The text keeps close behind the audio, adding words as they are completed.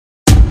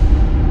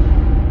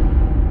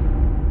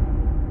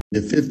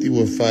If 50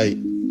 would fight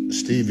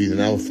Stevie, then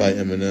I would fight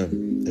Eminem.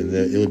 And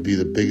it would be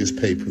the biggest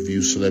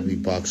pay-per-view celebrity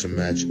boxing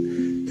match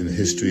in the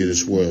history of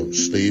this world.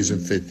 Sleeves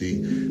and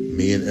 50,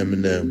 me and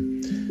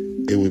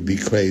Eminem. It would be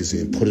crazy.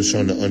 And put us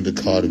on the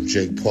undercard of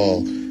Jake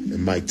Paul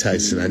and Mike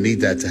Tyson. I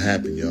need that to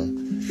happen, y'all.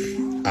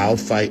 I'll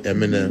fight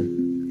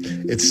Eminem.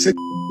 It's 6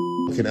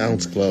 fucking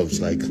ounce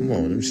gloves. Like, come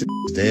on, them shit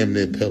is damn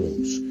near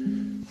pillows.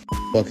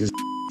 Fuck is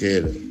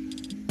scared of. You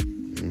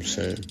know what I'm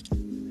saying?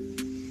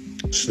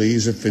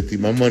 Sleeves and 50.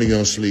 My money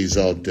on Sleeves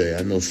all day.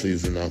 I know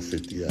Sleeves will knock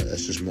 50 out.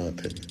 That's just my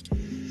opinion.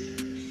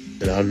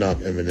 And I'll knock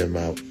Eminem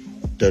out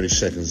 30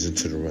 seconds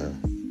into the round.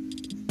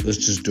 Let's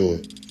just do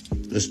it.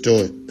 Let's do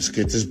it. Let's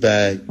get this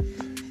bag.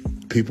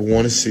 People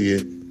want to see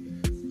it.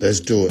 Let's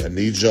do it. I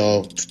need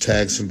y'all to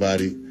tag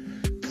somebody.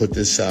 Put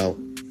this out.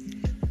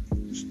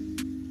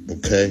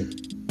 Okay?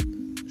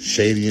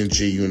 Shady and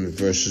G Unit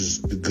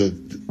versus the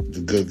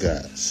good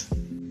guys.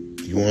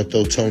 If you want to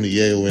throw Tony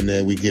Yale in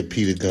there, we get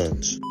Peter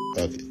Guns.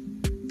 Fuck it.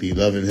 Be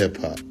Love and Hip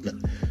Hop.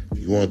 If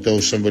you want to throw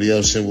somebody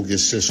else in, we'll get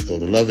Cisco.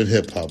 The Love and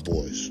Hip Hop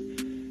boys.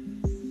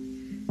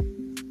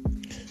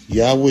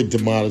 Yeah, I would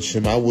demolish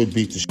him. I would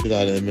beat the shit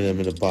out of Eminem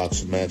in a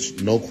boxing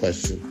match. No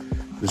question.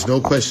 There's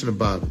no question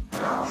about it.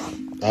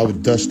 I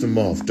would dust him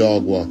off,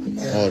 dog walk him,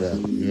 all that.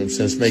 You know what I'm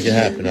saying? Let's make it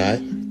happen, all right?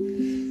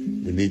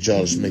 We need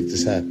y'all to make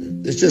this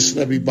happen. It's just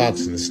celebrity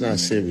boxing. It's not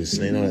serious.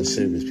 It ain't all that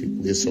serious.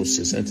 People get so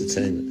serious.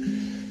 Entertainment.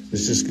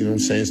 It's just, you know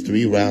what I'm saying? It's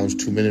 3 rounds,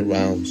 2-minute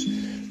rounds. You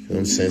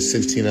know what I'm saying?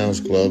 16-ounce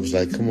gloves.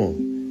 Like, come on.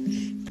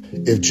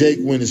 If Jake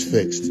win is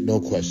fixed, no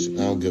question.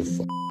 I don't give a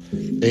fuck.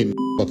 Ain't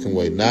no fucking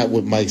way. Not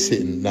with Mike's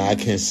hitting. Nah, I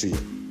can't see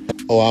it.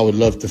 Oh, I would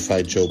love to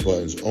fight Joe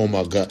Buttons. Oh,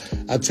 my God.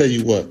 I tell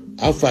you what.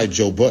 I'll fight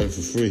Joe Button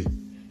for free.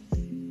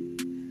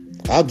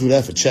 I'll do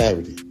that for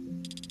charity.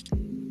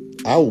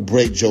 I will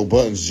break Joe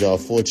Button's jaw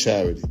for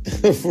charity.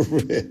 For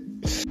real.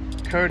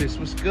 Curtis,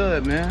 what's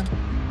good, man?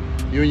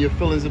 You and your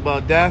feelings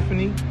about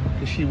Daphne?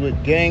 Cause she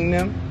would gang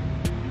them?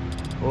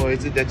 Or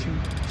is it that you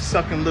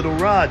sucking little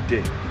Rod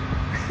dick?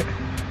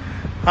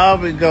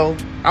 However it go,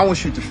 I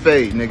want you to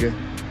fade, nigga.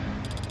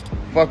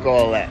 Fuck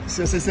all that.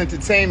 Since it's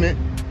entertainment,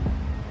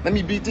 let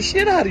me beat the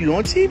shit out of you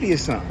on TV or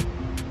something.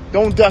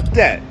 Don't duck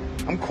that.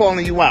 I'm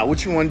calling you out.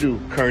 What you want to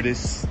do,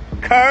 Curtis?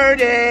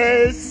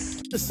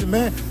 Curtis! Listen,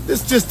 man,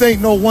 this just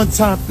ain't no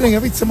one-time thing.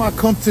 Every time I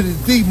come to the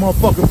D,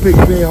 motherfucking Big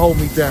Ben hold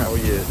me down. Oh,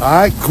 yeah.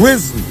 All right?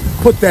 Grizzly,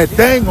 put that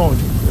thing on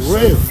you. For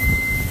real.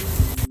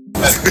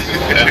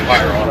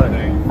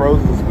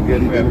 Frozen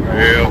spaghetti.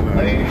 Real.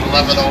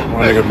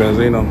 My nigga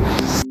Benzino.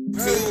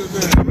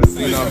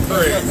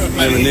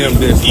 Eminem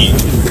this.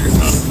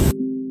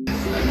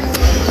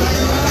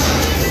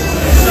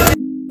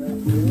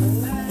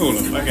 Hold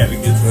up, I gotta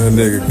get that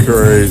nigga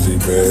crazy,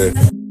 man.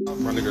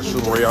 My nigga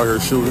shooting way out here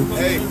shooting.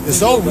 Hey,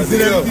 it's over. We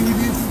did everything we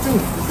needed to do.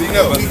 We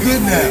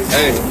good now.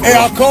 Hey,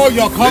 I'll call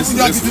y'all. Call me.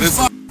 Y'all get this.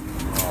 Oh,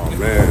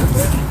 man.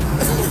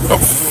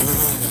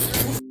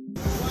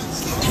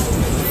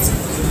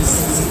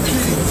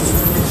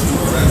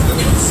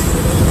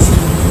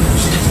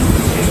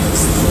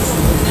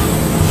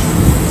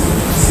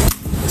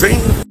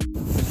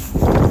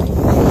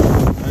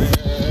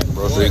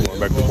 Bro, so you going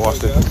back to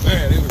Boston?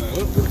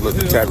 Just look,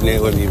 tapping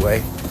in with me,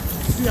 way.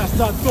 See, I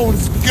start throwing the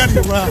spaghetti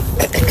around.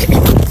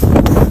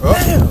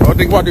 I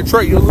think about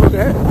Detroit, you look at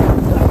that.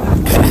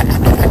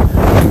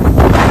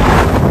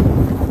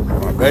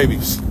 My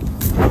babies.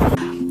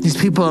 These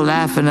people are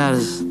laughing at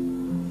us.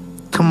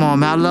 Come on,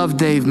 man. I love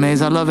Dave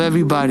Mays. I love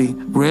everybody.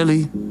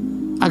 Really.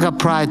 I got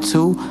pride,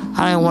 too.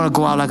 I didn't want to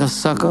go out like a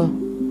sucker.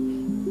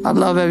 I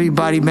love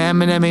everybody, man.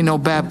 Eminem ain't no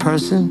bad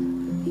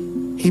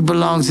person. He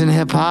belongs in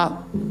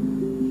hip-hop.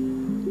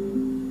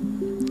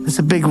 It's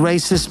a big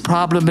racist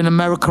problem in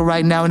America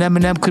right now, and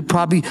Eminem could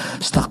probably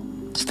stop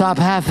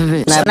half of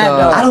it. Snap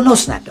Dogg. I don't know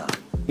Snap Dogg.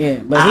 Yeah,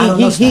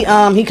 but he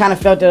kind of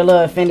felt a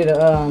little offended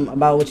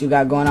about what you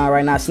got going on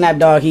right now. Snap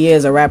Dogg, he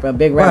is a rapper, a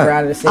big rapper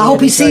out of the city. I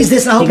hope he sees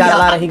this. He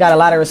got a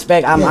lot of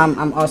respect.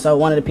 I'm also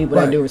one of the people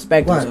that do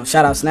respect him. So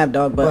shout out Snap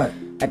Dogg, but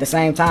at the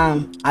same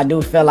time, I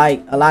do feel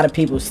like a lot of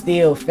people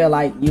still feel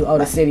like you owe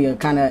the city a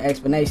kind of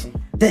explanation.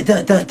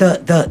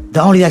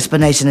 The only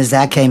explanation is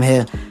that I came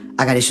here,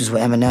 I got issues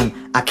with Eminem.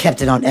 I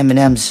kept it on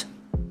Eminem's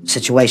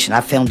situation.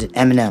 I filmed it,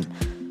 Eminem.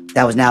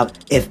 That was now,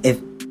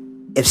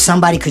 if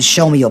somebody could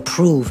show me or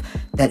prove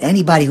that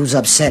anybody who's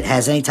upset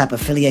has any type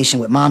of affiliation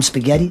with Mom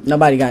Spaghetti,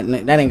 nobody got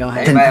that ain't gonna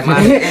happen. I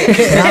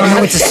don't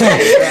know what to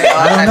say.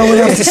 I don't know what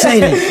else to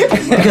say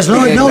then. Because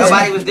Lord knows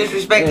nobody was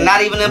disrespecting,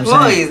 not even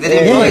employees.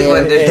 The employees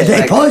wasn't disrespecting.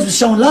 The employees was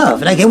showing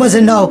love. Like it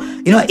wasn't no,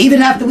 you know,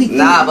 even after we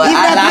Nah, but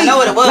I know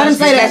what it was. Let him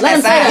say that. Let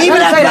him say that.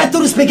 Even after I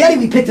threw the spaghetti,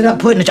 we picked it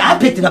up, I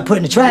picked it up, put it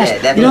in the trash.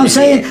 Yeah, you know what I'm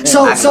saying?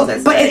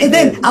 But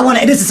then I want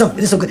to. This is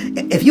so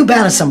good. If you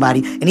balance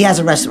somebody and he has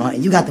a restaurant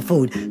and you got the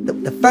food,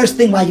 the first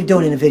thing while you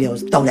doing it in the video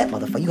is throw that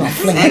motherfucker. You gonna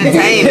fling it.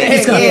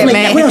 It's gonna fling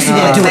that. What else you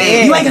gonna do?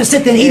 You ain't gonna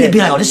sit there and eat it and be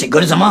like, oh, this shit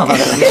good as a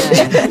motherfucker.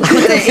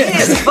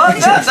 It is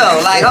fucked up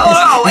though. Like, hold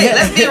on, wait,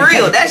 let's be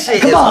real. That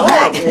shit is horrible.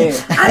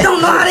 I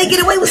don't know how they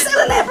get away with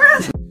selling that, bro.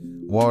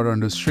 Word on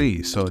the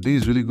street, so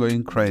this is really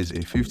going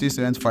crazy. 50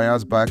 Cent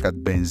fires back at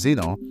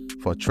Benzino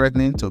for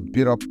threatening to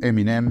beat up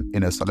Eminem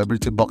in a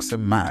celebrity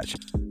boxing match.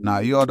 Now,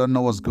 you all don't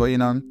know what's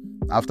going on.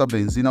 After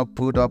Benzino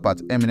pulled up at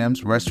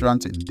Eminem's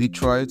restaurant in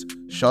Detroit,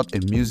 shot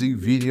a music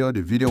video,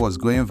 the video was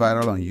going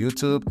viral on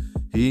YouTube.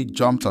 He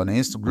jumped on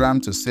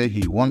Instagram to say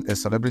he won a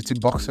celebrity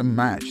boxing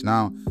match.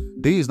 Now,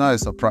 this is not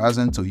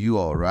surprising to you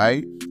all,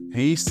 right?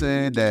 He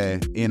said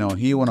that,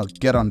 he want to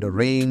get on the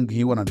ring,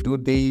 he want to do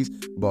this,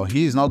 but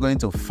he's not going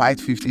to fight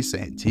 50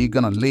 Cent. He's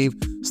going to leave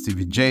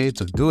Stevie J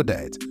to do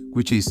that,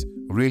 which is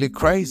really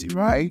crazy,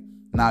 right?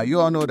 Now, you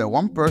all know that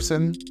one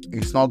person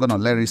is not going to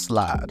let it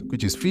slide,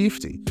 which is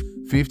 50.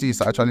 50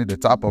 is actually the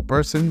type of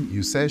person,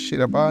 you say shit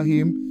about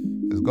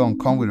him, is going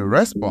to come with a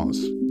response.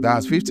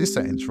 That's 50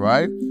 Cent,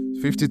 right?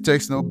 50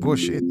 takes no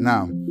bullshit.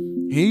 Now,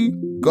 he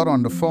got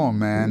on the phone,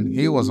 man.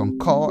 He was on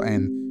call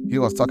and he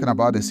was talking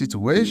about the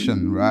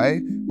situation,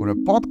 right, with a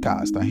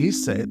podcast. And he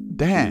said,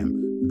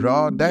 damn,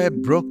 bro,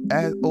 that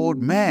broke-ass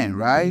old man,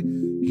 right?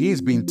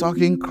 He's been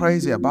talking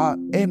crazy about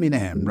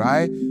Eminem,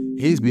 right?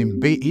 He's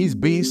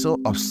been so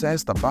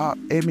obsessed about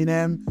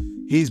Eminem.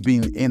 He's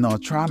been,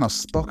 trying to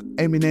stalk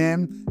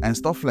Eminem and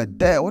stuff like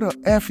that. What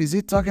the F is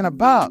he talking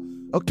about?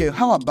 Okay,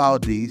 how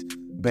about this,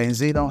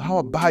 Benzino? How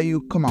about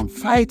you come and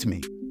fight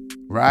me,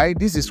 right?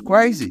 This is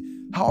crazy.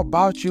 How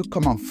about you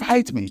come and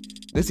fight me?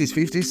 This is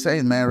 50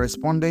 Cent, man,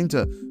 responding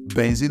to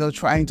Benzino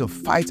trying to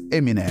fight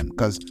Eminem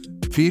because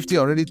 50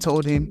 already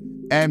told him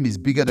M is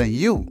bigger than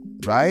you,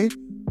 right?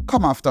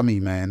 Come after me,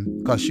 man,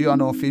 because you all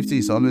know 50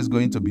 is always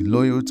going to be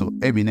loyal to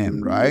Eminem,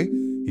 right?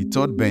 He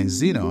told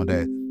Benzino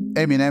that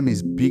Eminem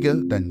is bigger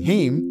than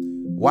him.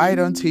 Why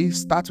don't he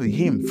start with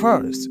him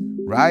first,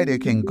 right? They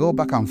can go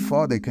back and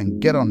forth, they can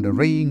get on the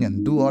ring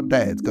and do all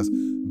that because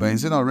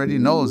Benzino already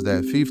knows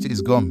that 50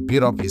 is going to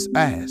beat up his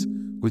ass,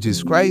 which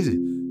is crazy.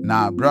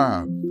 Nah,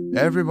 bro,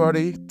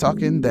 everybody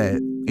talking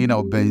that,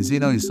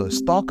 Benzino is a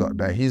stalker,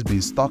 that he's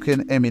been stalking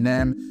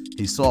Eminem.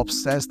 He's so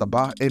obsessed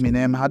about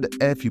Eminem. How the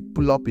F you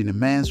pull up in a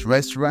man's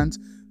restaurant,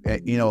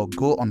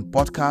 go on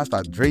podcast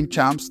at Drink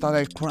Champ,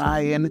 started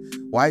crying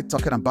while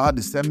talking about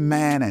the same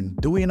man and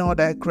doing all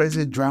that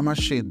crazy drama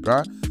shit,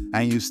 bro.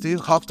 And you still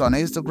hopped on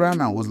Instagram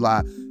and was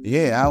like,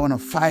 yeah, I want to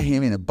fight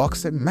him in a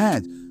boxing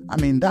match. I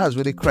mean, that's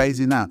really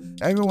crazy now.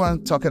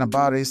 Everyone talking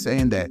about it,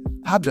 saying that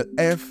how the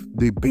F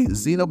did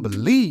Benzino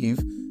believe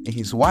in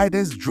his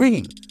wildest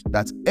dream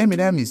that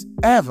Eminem is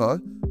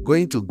ever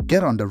going to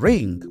get on the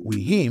ring with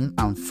him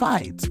and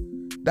fight.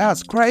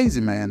 That's crazy,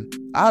 man.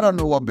 I don't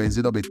know what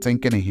Benzino be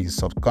thinking in his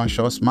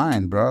subconscious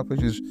mind, bro,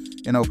 which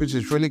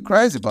is really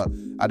crazy. But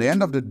at the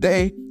end of the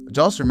day,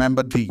 just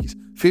remember this.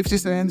 50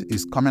 Cent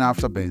is coming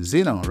after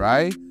Benzino,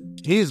 right?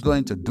 He's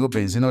going to do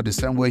Benzino the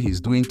same way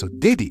he's doing to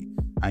Diddy.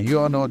 And you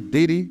all know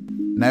Diddy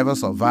never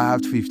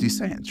survived 50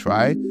 Cent,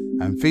 right?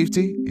 And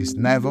 50 is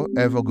never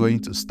ever going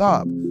to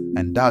stop.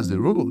 And that's the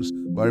rules.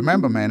 But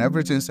remember, man,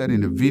 everything said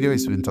in the video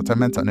is for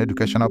entertainment and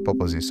educational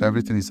purposes. So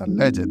everything is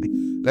allegedly.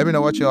 Let me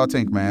know what you all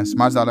think, man.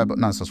 Smash that like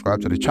button and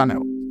subscribe to the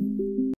channel.